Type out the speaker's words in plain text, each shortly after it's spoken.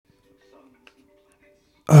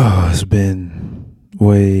Oh, it's been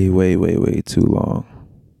way, way, way, way too long.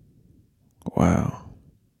 Wow.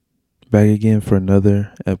 Back again for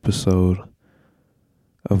another episode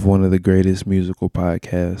of one of the greatest musical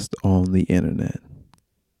podcasts on the internet.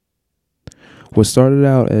 What started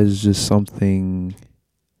out as just something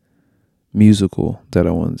musical that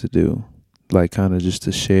I wanted to do, like kind of just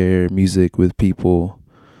to share music with people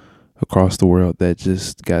across the world that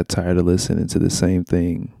just got tired of listening to the same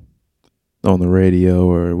thing on the radio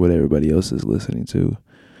or what everybody else is listening to,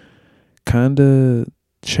 kind of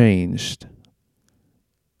changed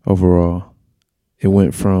overall. It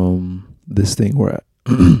went from this thing where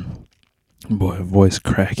boy, voice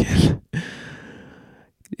cracking.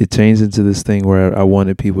 It changed into this thing where I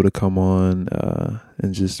wanted people to come on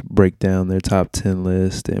and just break down their top 10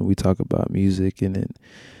 list, and we talk about music, and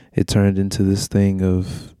it turned into this thing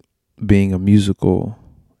of being a musical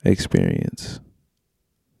experience.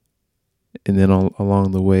 And then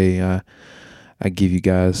along the way, I give you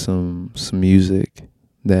guys some music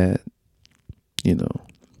that, you know,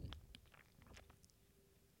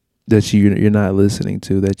 that you're not listening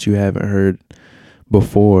to, that you haven't heard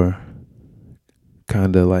before,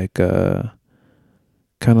 kind of like a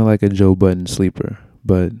Joe Budden sleeper,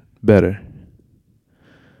 but better.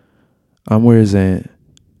 I'm Where Zant.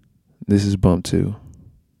 This is Bump 2.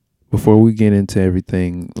 Before we get into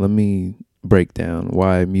everything, let me break down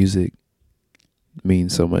why music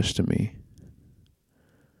means so much to me.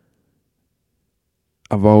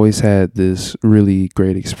 I've always had this really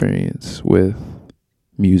great experience with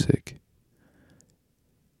music.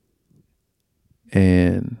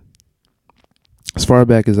 And as far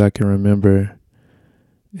back as I can remember,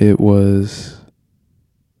 it was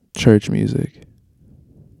church music.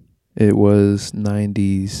 It was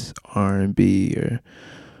 90s R&B or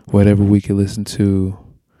whatever we could listen to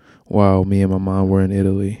while me and my mom were in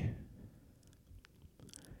Italy.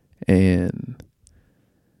 And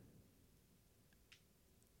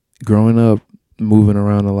growing up, moving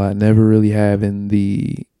around a lot, never really having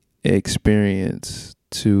the experience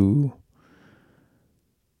to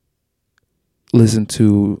listen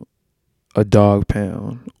to a Dog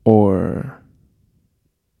Pound or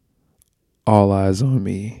All Eyes on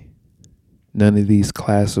Me, none of these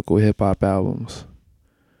classical hip hop albums.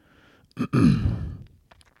 And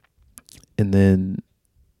then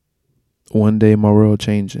One Day My World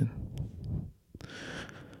Changing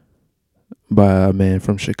by a man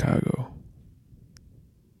from Chicago.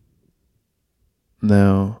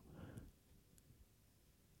 Now,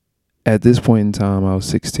 at this point in time, I was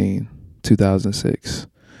 16, 2006.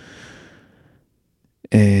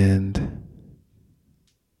 And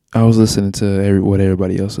I was listening to what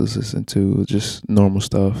everybody else was listening to, just normal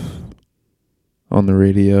stuff on the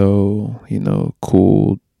radio,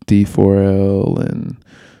 cool D4L and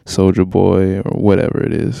Soulja Boy or whatever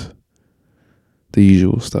it is. The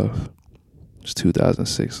usual stuff. It's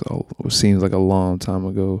 2006, so it seems like a long time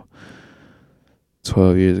ago.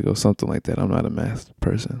 12 years ago, something like that. I'm not a math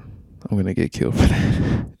person. I'm going to get killed for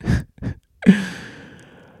that.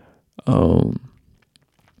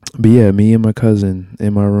 But yeah, me and my cousin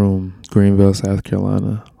in my room, Greenville, South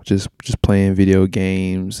Carolina, just playing video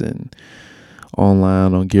games and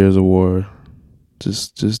online on Gears of War,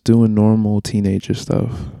 just doing normal teenager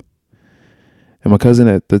stuff. And my cousin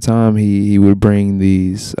at the time, he would bring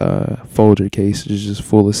these folder cases just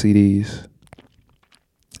full of CDs.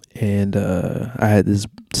 And I had this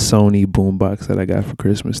Sony boombox that I got for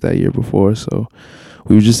Christmas that year before, so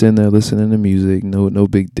we were just in there listening to music. No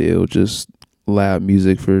big deal, just loud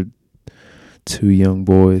music for two young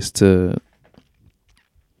boys to,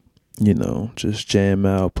 just jam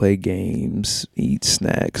out, play games, eat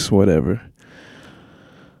snacks, whatever.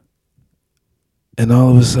 And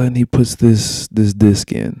all of a sudden he puts this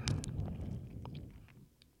disc in.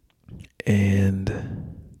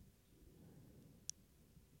 And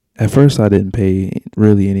at first I didn't pay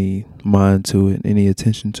really any mind to it, any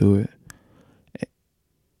attention to it,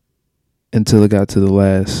 until it got to the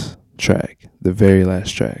last track, the very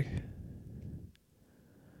last track.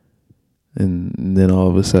 And then all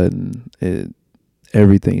of a sudden,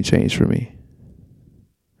 everything changed for me.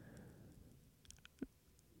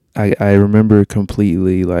 I remember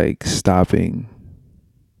completely stopping.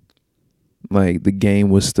 The game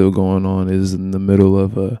was still going on. It was in the middle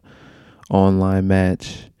of a online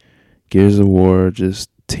match. Gears of War,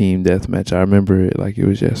 just team deathmatch. I remember it like it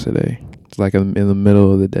was yesterday. It's like in the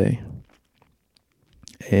middle of the day.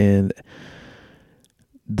 And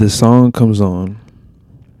the song comes on.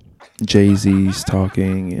 Jay-Z's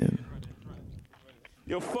talking, and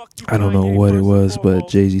I don't know what it was, but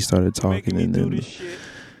Jay-Z started talking, and then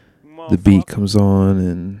the beat comes on,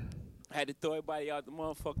 and Had to throw everybody out the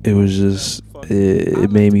motherfucking it was room. just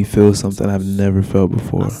it made me feel something I've never felt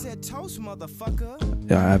before.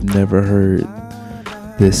 Yeah, I've never heard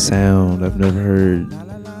this sound. I've never heard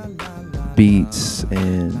beats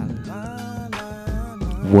and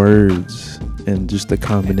words and just the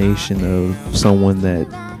combination of someone that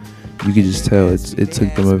you could just tell it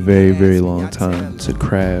took them a very, very long time to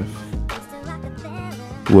craft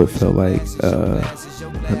what felt like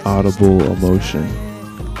an audible emotion.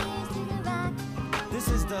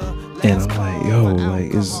 And I'm like, yo,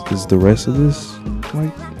 like, is the rest of this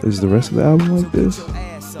like, is the rest of the album like this?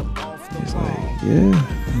 He's like, yeah,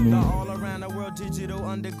 I mean,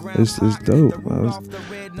 it's dope. I was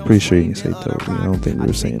pretty sure you can say dope. I don't think we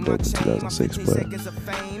were saying dope in 2006, but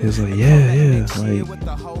he was like, yeah, like,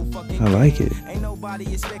 I like it. I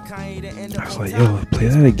was like, yo, play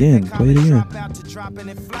that again, play it again.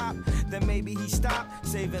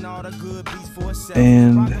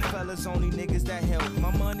 And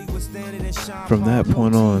from that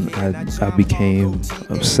point on, I became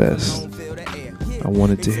obsessed. I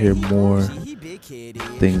wanted to hear more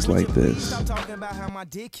things like this,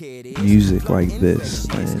 music like this,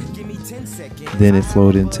 and then it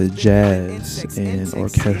flowed into jazz and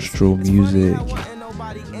orchestral music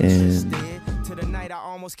and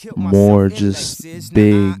more just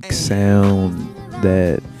big sound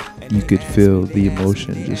that you could feel the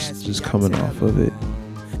emotion just coming off of it.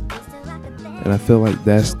 And I feel like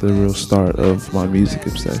that's the real start of my music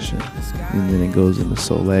obsession. And then it goes into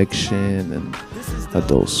Selection and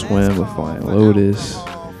Adult Swim with Flying Lotus.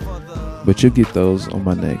 But you'll get those on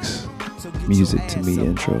my next Music to Me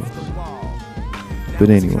intros.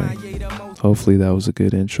 But anyway, hopefully that was a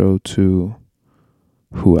good intro to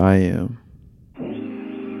who I am,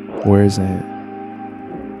 where is Ant,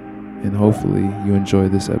 and hopefully you enjoy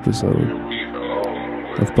this episode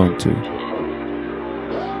of Bump 2.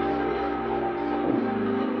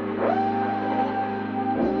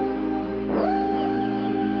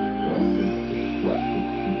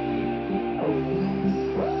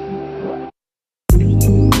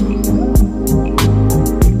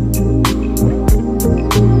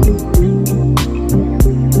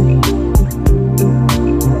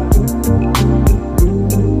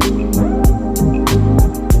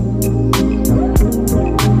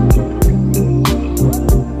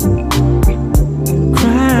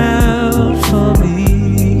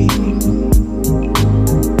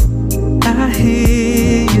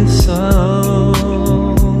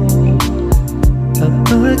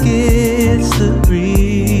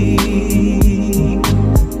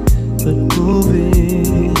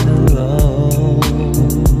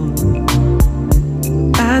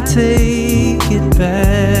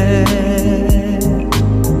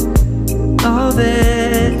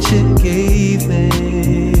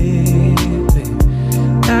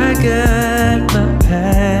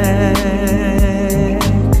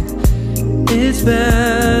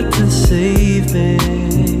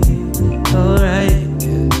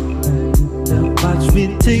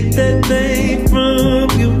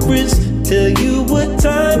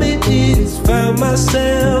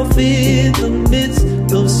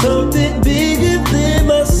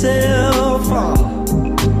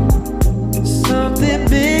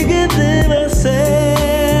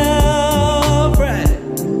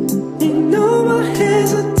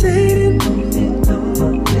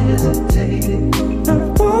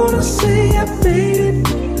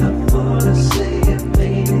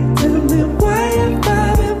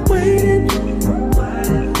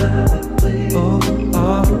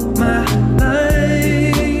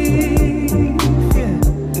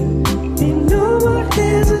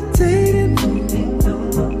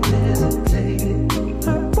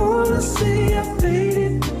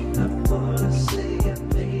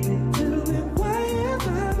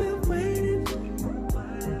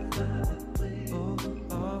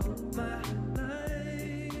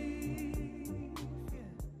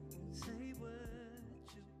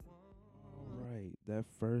 That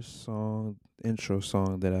first song, intro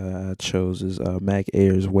song that I chose is Mac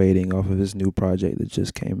Ayres Waiting off of his new project that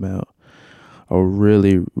just came out. A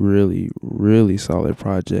really, really, really solid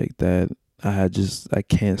project that I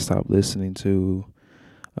can't stop listening to.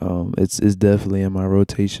 It's definitely in my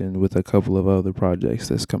rotation with a couple of other projects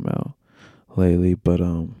that's come out lately. But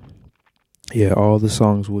yeah, all the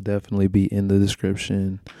songs will definitely be in the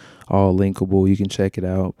description, all linkable. You can check it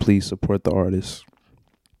out. Please support the artist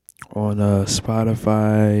on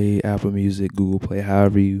Spotify, Apple Music, Google Play,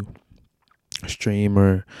 however you stream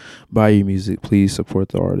or buy your music. Please support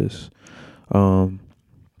the artist.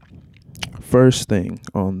 First thing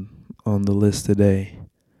on the list today,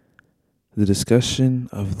 the discussion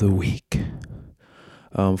of the week.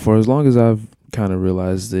 For as long as I've kind of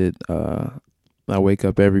realized it, I wake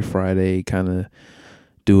up every Friday, kind of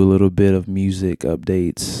do a little bit of music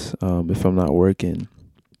updates. If I'm not working,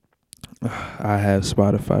 I have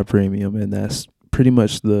Spotify Premium, and that's pretty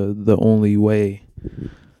much the only way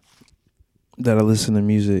that I listen to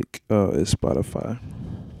music is Spotify.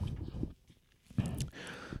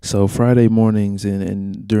 So Friday mornings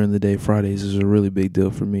and during the day, Fridays is a really big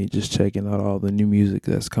deal for me, just checking out all the new music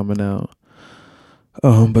that's coming out.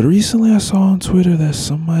 But recently I saw on Twitter that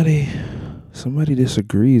somebody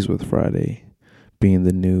disagrees with Friday being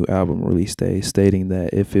the new album release day, stating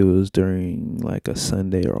that if it was during like a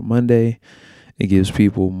Sunday or a Monday, it gives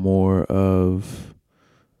people more of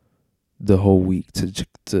the whole week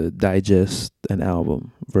to digest an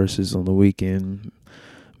album, versus on the weekend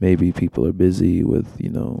maybe people are busy with,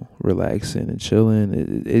 relaxing and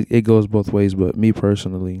chilling. It goes both ways, but me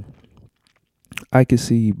personally, I could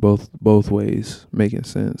see both ways making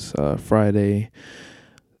sense. Friday,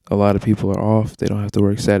 a lot of people are off. They don't have to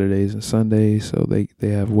work Saturdays and Sundays, so they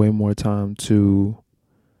have way more time to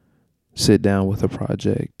sit down with a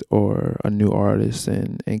project or a new artist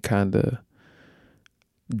and kind of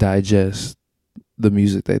digest the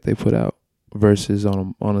music that they put out, versus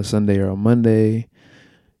on a Sunday or a Monday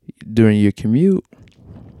during your commute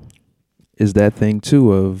is that thing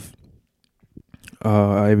too of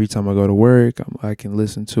every time I go to work, I can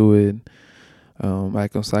listen to it. I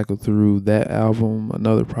can cycle through that album,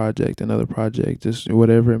 another project, just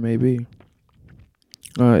whatever it may be.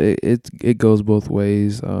 It goes both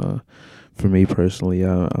ways. For me personally,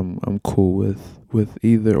 I'm cool with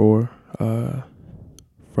either or.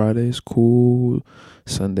 Friday's cool,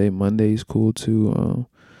 Monday's cool too.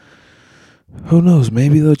 Who knows?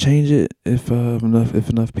 Maybe they'll change it if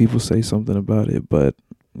enough people say something about it. But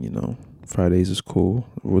Fridays is cool.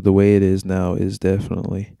 The way it is now is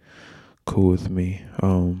definitely cool with me.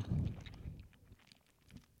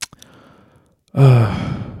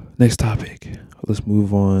 Next topic. Let's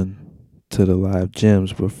move on to the live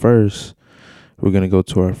gems. But first, we're gonna go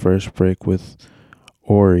to our first break with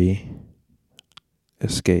Ori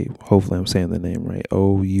Escape. Hopefully, I'm saying the name right.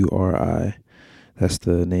 Ouri. That's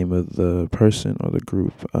the name of the person or the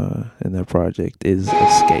group in that project is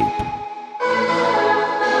Escape.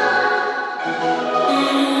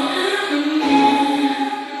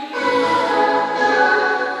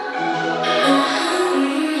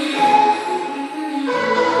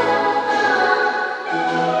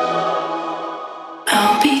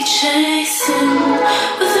 I'll be chasing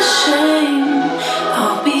with the shame.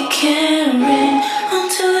 I'll be carrying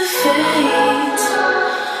until it fades.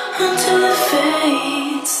 Until it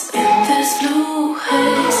fades in this blue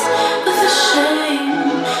haze, with the shame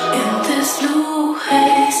in this blue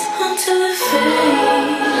haze, until it fades.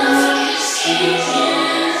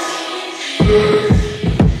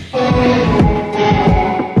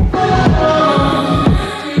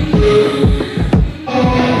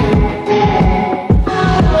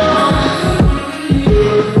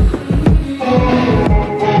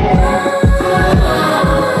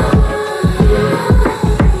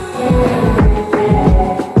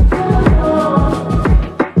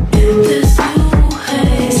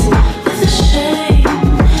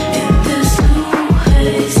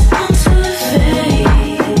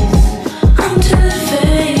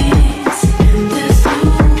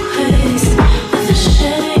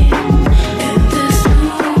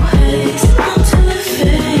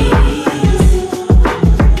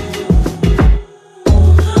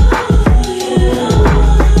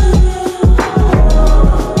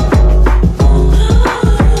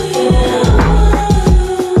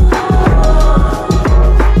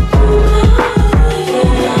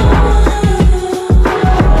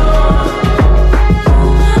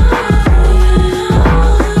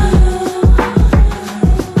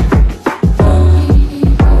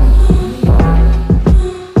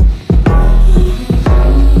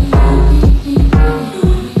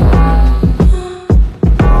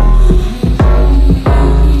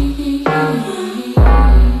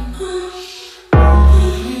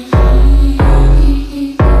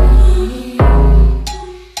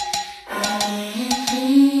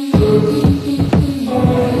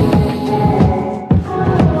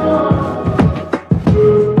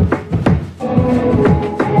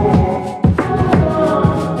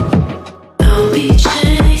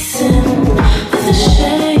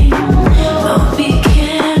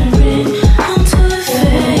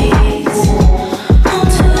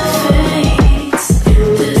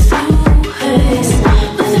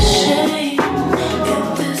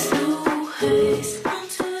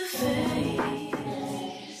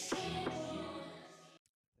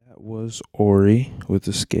 with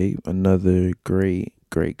Escape. Another great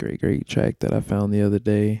track that I found the other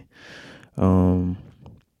day.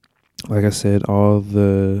 Like I said, all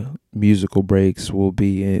the musical breaks will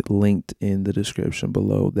be linked in the description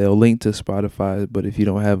below. They'll link to Spotify, but if you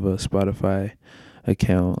don't have a Spotify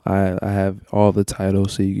account, I have all the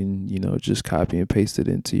titles, so you can, just copy and paste it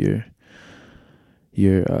into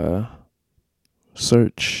your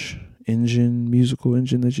search engine, musical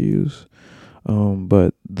engine that you use.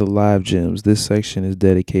 But the live gems, this section is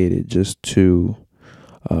dedicated just to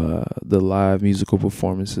the live musical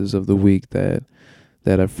performances of the week that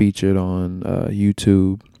are featured on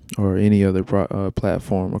YouTube or any other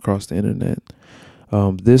platform across the internet.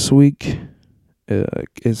 This week,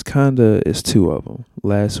 it's two of them.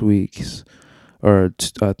 Last week's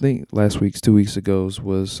 2 weeks ago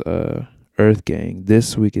was Earth Gang.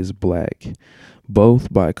 This week is Black,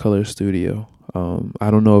 both by Color Studio.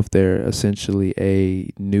 I don't know if they're essentially a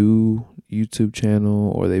new YouTube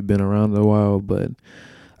channel or they've been around a while, but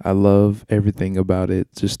I love everything about it.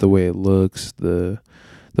 Just the way it looks, the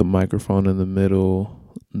microphone in the middle,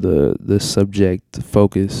 the subject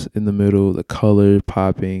focus in the middle, the color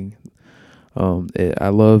popping. I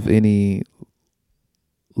love any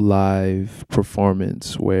live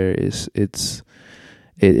performance where it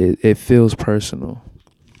feels personal.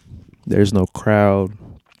 There's no crowd,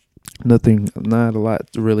 nothing, not a lot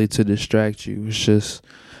really to distract you. It's just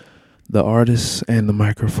the artist and the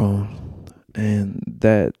microphone, and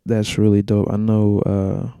that's really dope. I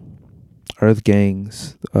know Earth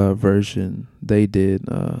Gang's version they did,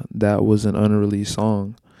 that was an unreleased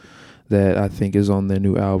song that I think is on their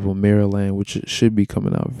new album Mirrorland, which should be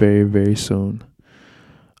coming out very, very soon.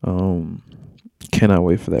 Cannot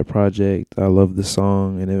wait for that project. I love the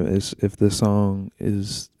song, and if the song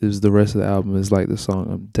is the rest of the album is like the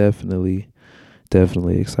song, I'm definitely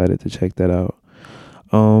excited to check that out.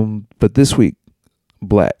 But this week,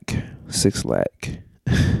 Black, 6 Lack.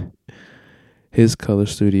 His Color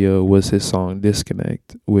Studio was his song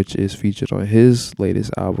Disconnect, which is featured on his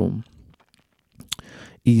latest album,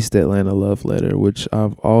 East Atlanta Love Letter, which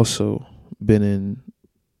I've also been in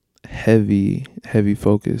heavy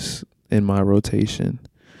focus in my rotation.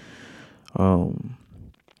 I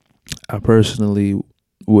personally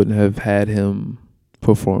wouldn't have had him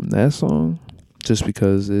perform that song just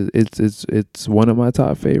because it's one of my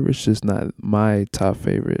top favorites, just not my top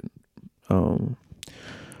favorite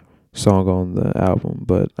song on the album.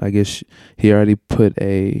 But I guess he already put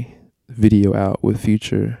a video out with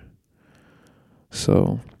Future,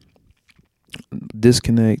 so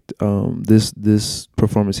Disconnect, this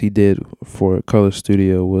performance he did for Color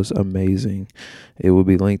Studio was amazing. It will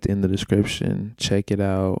be linked in the description. Check it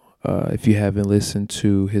out. If you haven't listened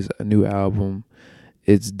to his new album,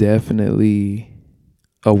 it's definitely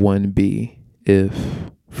a 1B if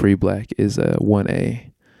Free Black is a 1A.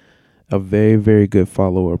 A very, very good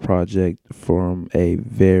follower project from a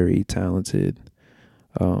very talented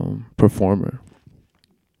performer.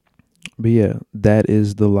 But yeah, that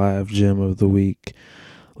is the live gem of the week.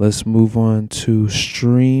 Let's move on to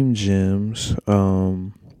stream gems.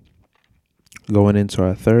 Going into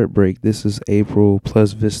our third break, this is April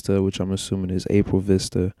plus Vista, which I'm assuming is April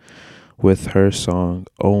Vista, with her song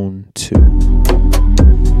Own 2.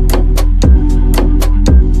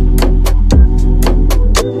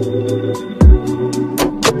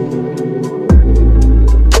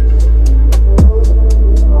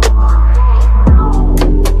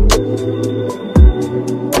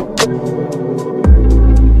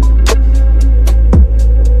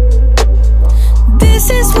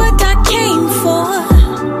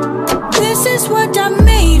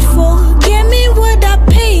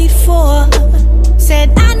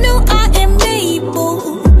 Said I knew I am made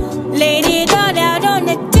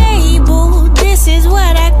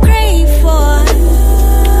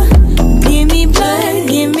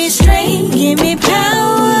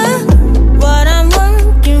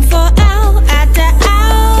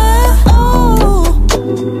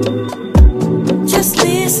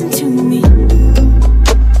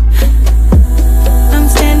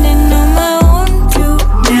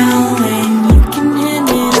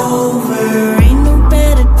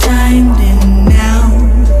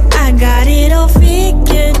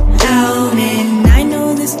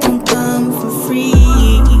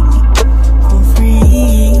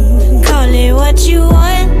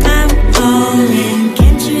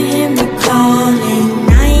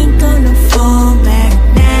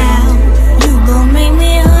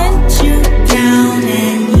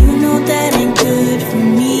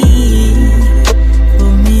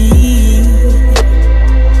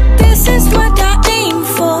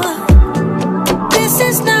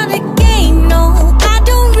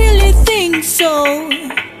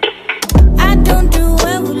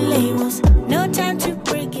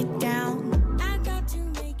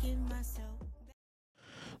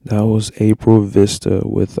was April Vista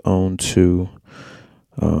with Own 2.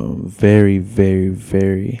 Very, very,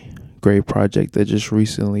 very great project that just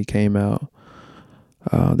recently came out.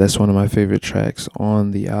 That's one of my favorite tracks on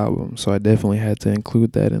the album, so I definitely had to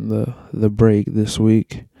include that in the break this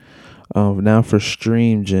week. Now for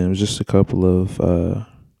Stream Gems, just a couple of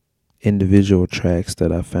individual tracks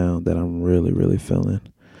that I found that I'm really, really feeling.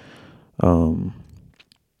 Tarta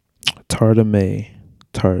May,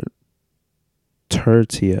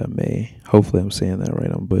 Tertia May. Hopefully I'm saying that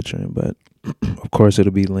right. I'm butchering, but of course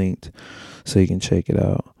it'll be linked so you can check it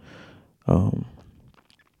out.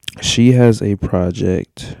 She has a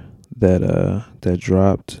project that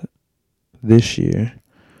dropped this year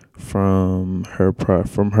from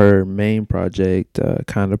her main project,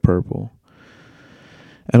 Kinda Purple.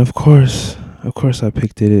 And of course I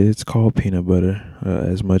picked it. It's called Peanut Butter.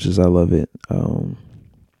 As much as I love it,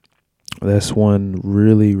 that's one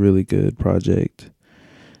really, really good project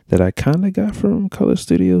that I kind of got from Color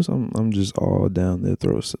Studios. I'm just all down their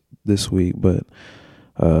throats this week, but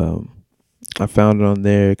I found it on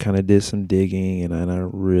there. Kind of did some digging, and I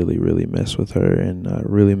really, really messed with her, and I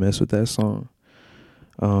really messed with that song.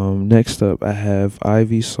 Next up, I have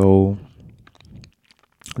Ivy Soul.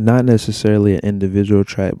 Not necessarily an individual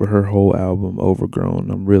track, but her whole album,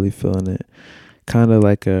 Overgrown. I'm really feeling it. Kind of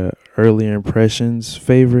like a earlier impressions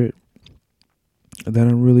favorite that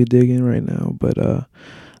I'm really digging right now. But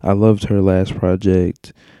I loved her last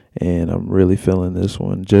project, and I'm really feeling this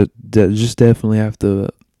one. Just definitely have to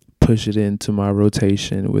push it into my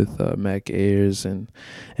rotation with Mac Ayres and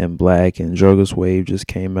Black, and Drogas Wave just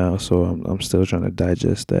came out, so I'm still trying to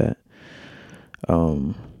digest that.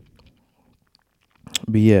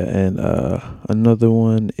 But yeah, and another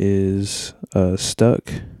one is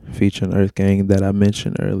Stuck featuring Earth Gang that I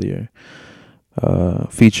mentioned earlier,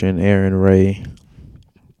 featuring Aaron Ray.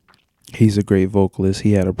 He's a great vocalist.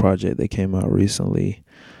 He had a project that came out recently.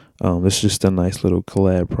 It's just a nice little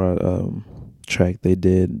collab track they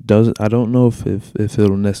did. I don't know if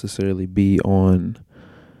it'll necessarily be on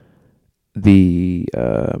the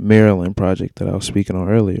Maryland project that I was speaking on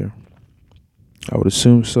earlier. I would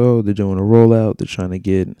assume so. They're doing a rollout. They're trying to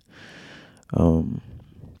get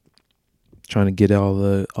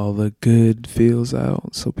all the good feels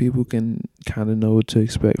out so people can kind of know what to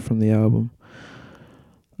expect from the album.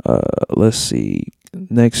 Let's see.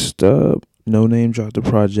 Next up, No Name dropped the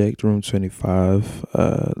project Room 25.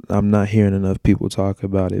 I'm not hearing enough people talk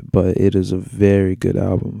about it, but it is a very good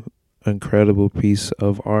album. Incredible piece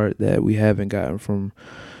of art that we haven't gotten from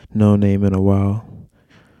No Name in a while.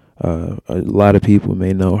 A lot of people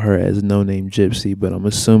may know her as No Name Gypsy, but I'm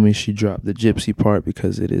assuming she dropped the Gypsy part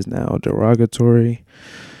because it is now derogatory.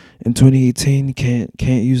 In 2018, you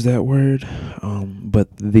can't use that word.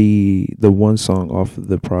 But the one song off of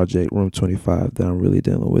the project Room 25 that I'm really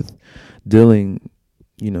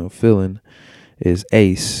feeling is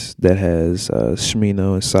Ace, that has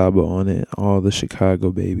Shmino and Saba on it, all the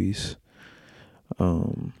Chicago babies.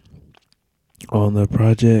 On the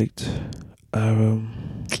project,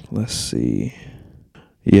 let's see.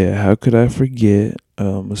 Yeah, how could I forget?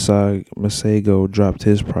 Masego dropped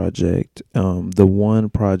his project. The one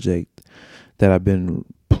project that I've been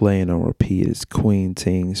playing on repeat is Queen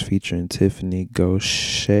Tings featuring Tiffany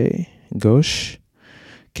Ghosh.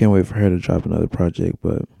 Can't wait for her to drop another project,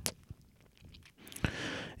 but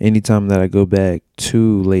anytime that I go back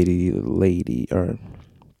to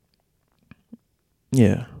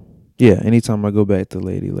anytime I go back to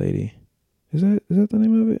Lady, is that the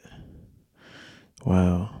name of it?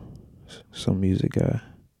 Wow, some music guy.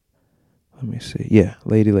 Let me see. Yeah,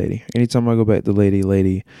 Lady. Anytime I go back to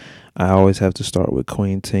Lady, I always have to start with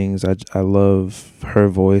Queen Tings. I love her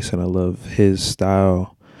voice and I love his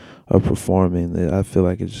style of performing. I feel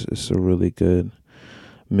like it's a really good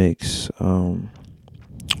mix.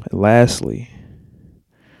 Lastly,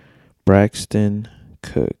 Braxton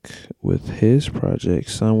Cook with his project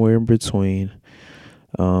Somewhere in Between.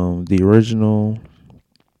 The original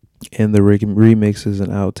and the remixes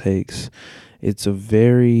and outtakes. It's a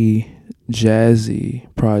very jazzy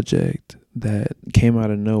project that came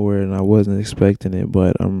out of nowhere and I wasn't expecting it,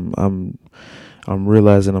 but I'm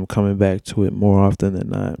realizing I'm coming back to it more often than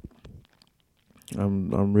not.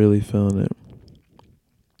 I'm really feeling it.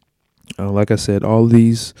 Like I said, all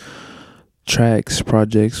these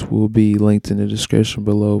projects will be linked in the description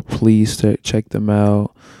below. Please check them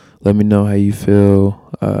out. Let me know how you feel.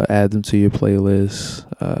 Add them to your playlist.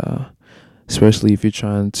 Especially if you're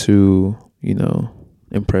trying to,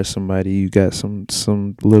 impress somebody. You got some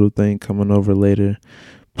little thing coming over later.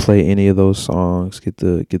 Play any of those songs. Get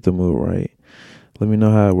the mood right. Let me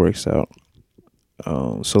know how it works out.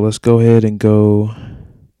 So let's go ahead and go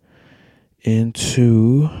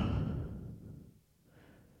into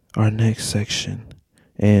our next section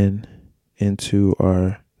and into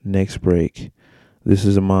our next break. This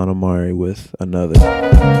is Amon Omari with Another.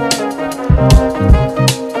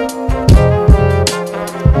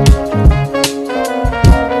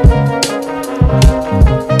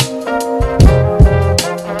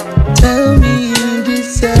 Tell me you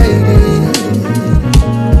decided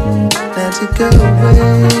not to go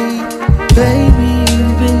away. Baby,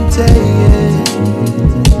 you've been tired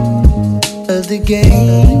of the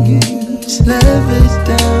games. Love is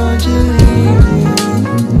down, you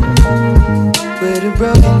with a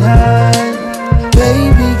broken heart.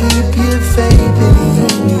 Baby, keep your faith in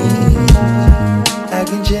me. I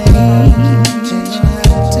can change, and you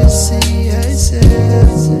have to see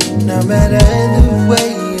yourself. No matter the way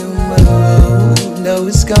you move, no,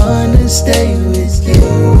 it's gonna stay with you.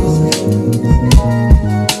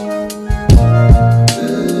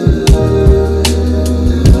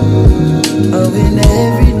 Oh, and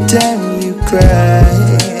every time you cry,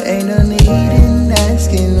 ain't no need in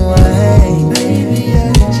asking why. Baby,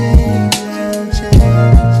 I'll change.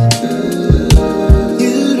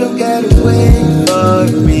 You don't gotta wait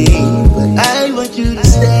for me, but I want you to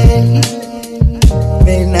stay.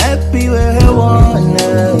 May not be where I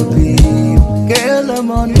wanna be, girl,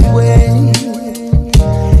 I'm on the way.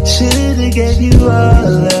 Should've gave you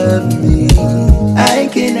all of me. I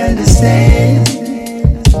can understand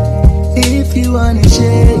if you wanna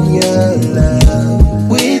share your love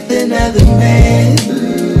with another man.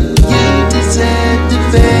 You deserve the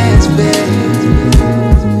best, babe,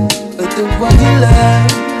 but the one you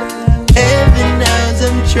love, heaven knows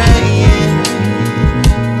I'm trying.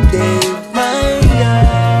 Gave my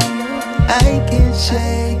all, I can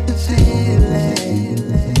shake the feeling.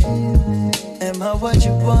 Am I what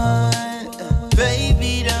you want?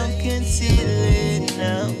 Baby, don't conceal it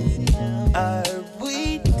now. Are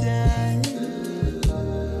we done?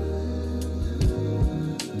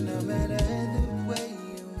 No matter the way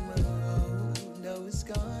you move, no, it's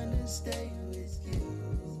gonna stay with you.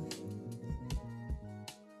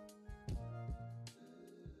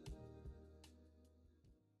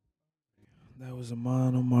 That was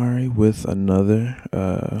Amon Omari with Another.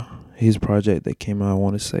 His project that came out, I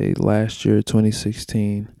want to say last year,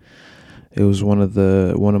 2016. It was one of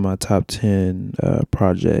my top 10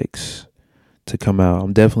 projects to come out.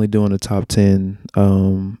 I'm definitely doing the top 10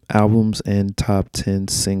 albums and top 10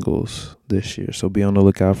 singles this year, so be on the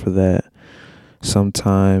lookout for that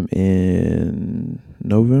sometime in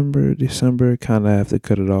November, December. Kind of have to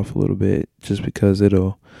cut it off a little bit just because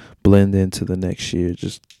it'll blend into the next year,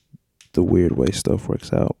 just the weird way stuff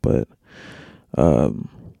works out. But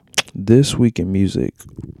this week in music,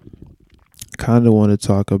 kind of want to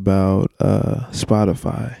talk about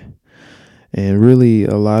Spotify and really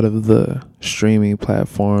a lot of the streaming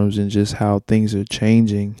platforms and just how things are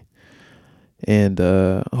changing. And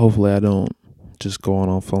hopefully I don't just go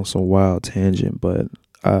on some wild tangent, but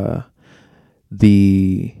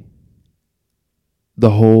the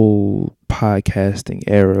whole podcasting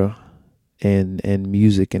era and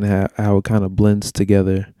music and how it kind of blends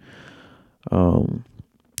together.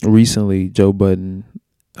 Recently, Joe Budden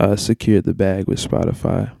secured the bag with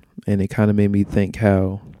Spotify, and it kind of made me think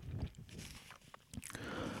how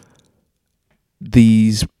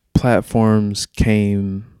these platforms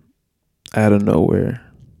came out of nowhere,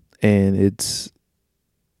 and it's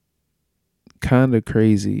kind of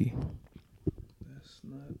crazy.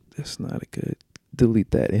 That's not a good. Delete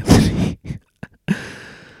that, Anthony.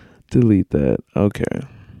 Delete that. Okay.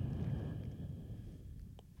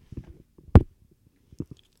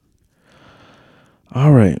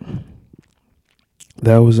 All right.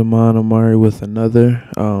 That was Amon Omari with Another.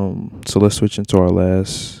 So let's switch into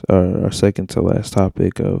our second to last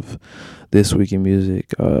topic of This Week in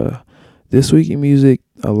Music. This week in music,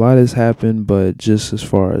 a lot has happened, but just as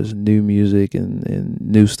far as new music and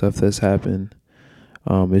new stuff that's happened,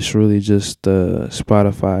 it's really just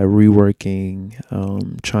Spotify reworking,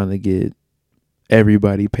 trying to get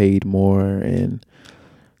everybody paid more, and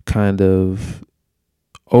kind of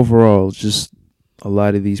overall just a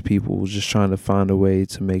lot of these people just trying to find a way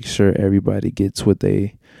to make sure everybody gets what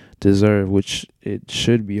they deserve, which it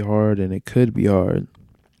should be hard and it could be hard.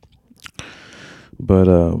 But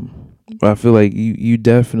I feel like you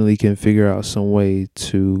definitely can figure out some way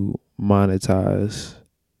to monetize.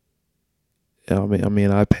 I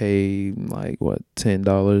mean, I pay like what, $10,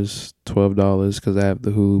 $12 because I have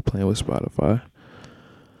the Hulu plan with Spotify.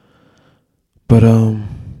 But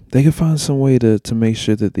they can find some way to make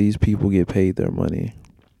sure that these people get paid their money.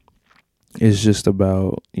 it's just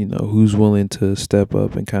about, who's willing to step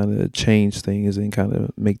up and kind of change things and kind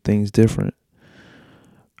of make things different.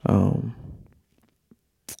 Um,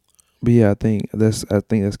 but yeah, I think that's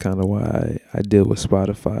kind of why I deal with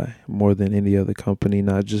Spotify more than any other company.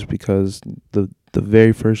 Not just because the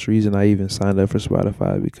very first reason I even signed up for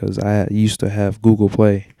Spotify, because I used to have Google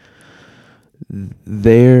Play.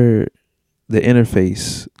 Their the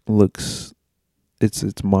interface looks,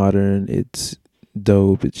 it's modern, it's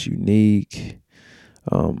dope, it's unique.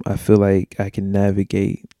 I feel like I can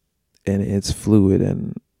navigate, and it's fluid,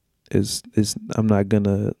 and it's I'm not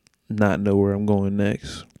gonna not know where I'm going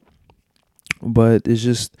next. But it's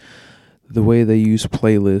just the way they use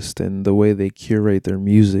playlists and the way they curate their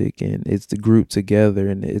music, and it's the group together,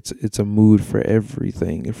 and it's a mood for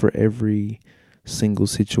everything, and for every single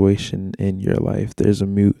situation in your life. There's a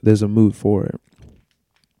mood for it.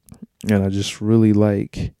 And I just really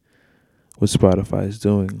like what Spotify is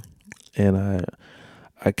doing. And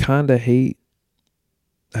I kind of hate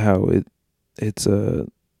how it's a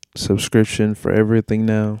subscription for everything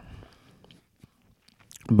now.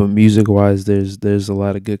 But music wise, there's a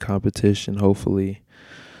lot of good competition. Hopefully,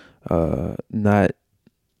 not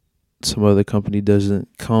some other company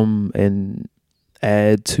doesn't come and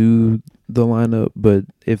add to the lineup, but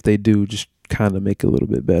if they do, just kind of make it a little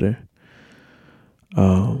bit better.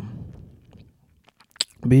 But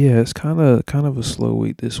yeah, it's kind of a slow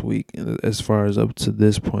week this week, as far as up to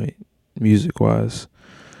this point, music wise.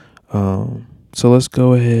 So let's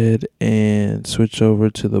go ahead and switch over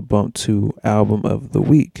to the Bump 2 album of the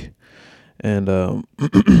week. And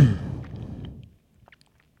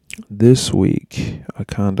this week, I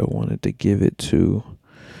kind of wanted to give it to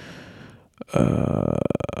uh,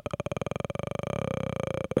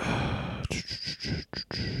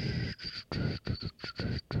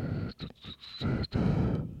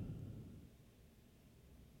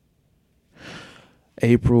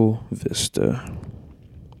 April Vista.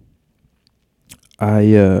 I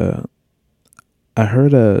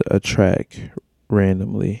heard a track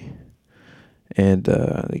randomly, and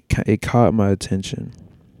it caught my attention.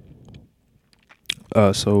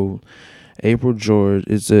 So April George,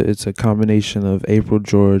 it's a combination of April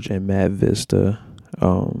George and Matt Vista.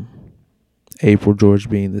 April George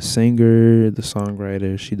being the singer, the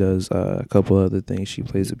songwriter. She does a couple other things. She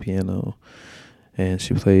plays the piano, and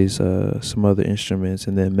she plays some other instruments.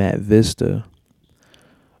 And then Matt Vista,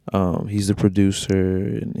 he's the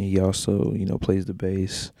producer, and he also, plays the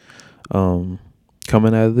bass. Coming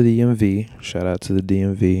out of the DMV, shout out to the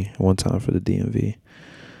DMV, one time for the DMV.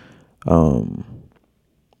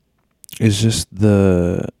 It's just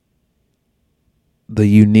the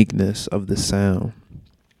uniqueness of the sound.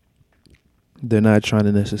 They're not trying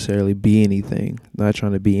to necessarily be anything, not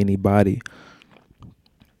trying to be anybody.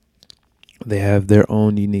 They have their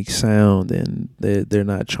own unique sound, and they're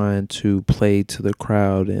not trying to play to the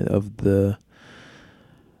crowd and of the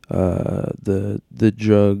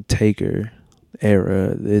drug taker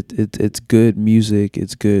era. It's good music.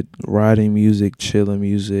 It's good riding music, chilling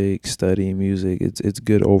music, studying music. It's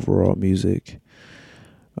good overall music.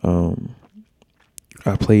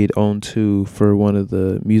 I played On 2 for one of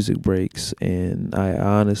the music breaks, and I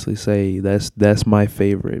honestly say that's my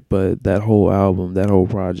favorite. But that whole album, that whole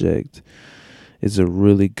project, is a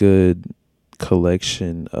really good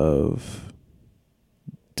collection of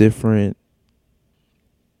different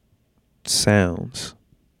sounds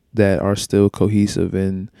that are still cohesive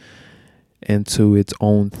and into its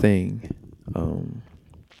own thing.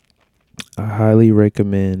 I highly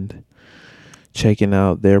recommend checking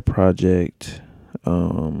out their project.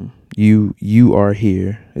 You Are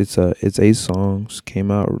Here. It's 8 songs. Came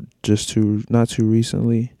out not too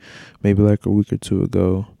recently, maybe like a week or two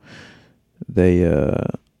ago. They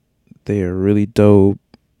are really dope.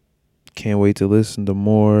 Can't wait to listen to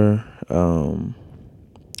more.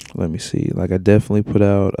 Let me see. Like, I definitely put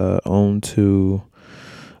out On to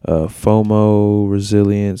FOMO,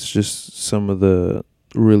 Resilience, just some of the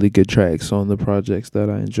really good tracks on the projects that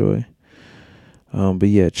I enjoy. But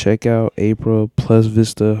yeah, check out April plus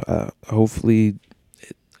Vista. Hopefully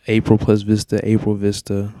April plus Vista, April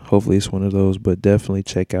Vista. Hopefully it's one of those, but definitely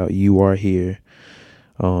check out You Are Here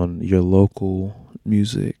on your local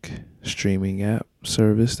music streaming app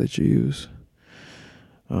service that you use.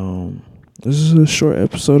 This is a short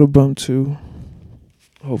episode of Bump 2.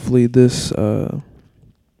 Hopefully this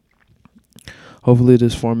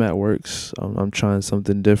format works. I'm trying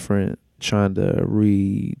something different, trying to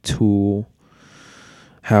retool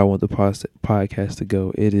how I want the podcast to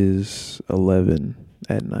go. It is 11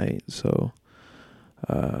 at night, so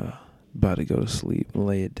about to go to sleep and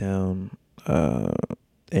lay it down.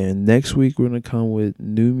 And next week we're gonna come with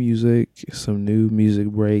new music, some new music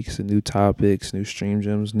breaks, and new topics, new stream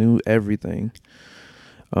gems, new everything.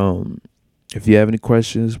 If you have any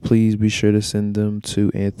questions, please be sure to send them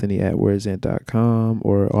to anthony@where'sant.com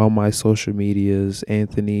or all my social medias.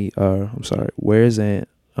 Where's Ant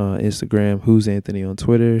Instagram, Who's Anthony on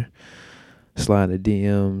Twitter. Slide in the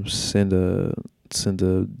DMs, send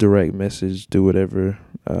a direct message, do whatever.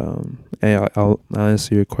 And I'll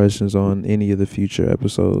answer your questions on any of the future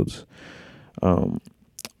episodes.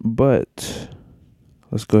 But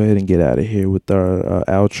let's go ahead and get out of here with our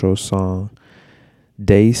outro song,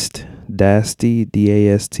 Daste, Daste,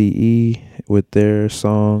 with their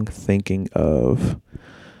song Thinking Of.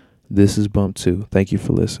 This is Bump 2. Thank you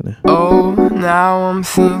for listening. Oh, now I'm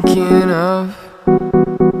thinking of,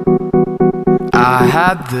 I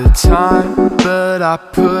had the time, but I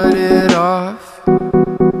put it off.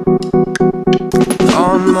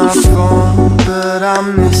 On my phone, but I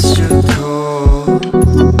missed your call.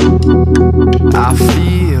 I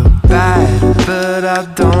feel bad, but I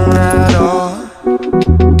don't at all.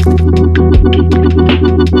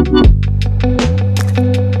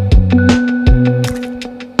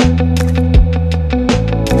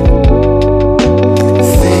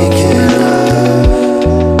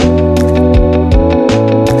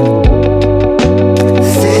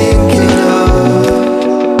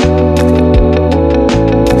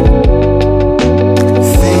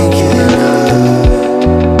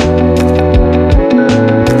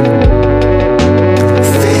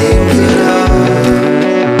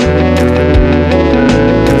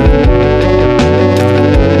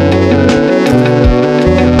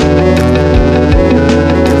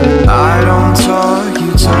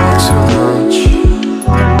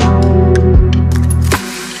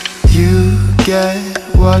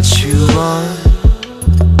 What you want,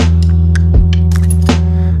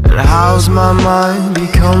 and how's my mind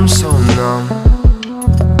become so numb?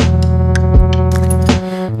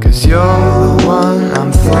 'Cause you're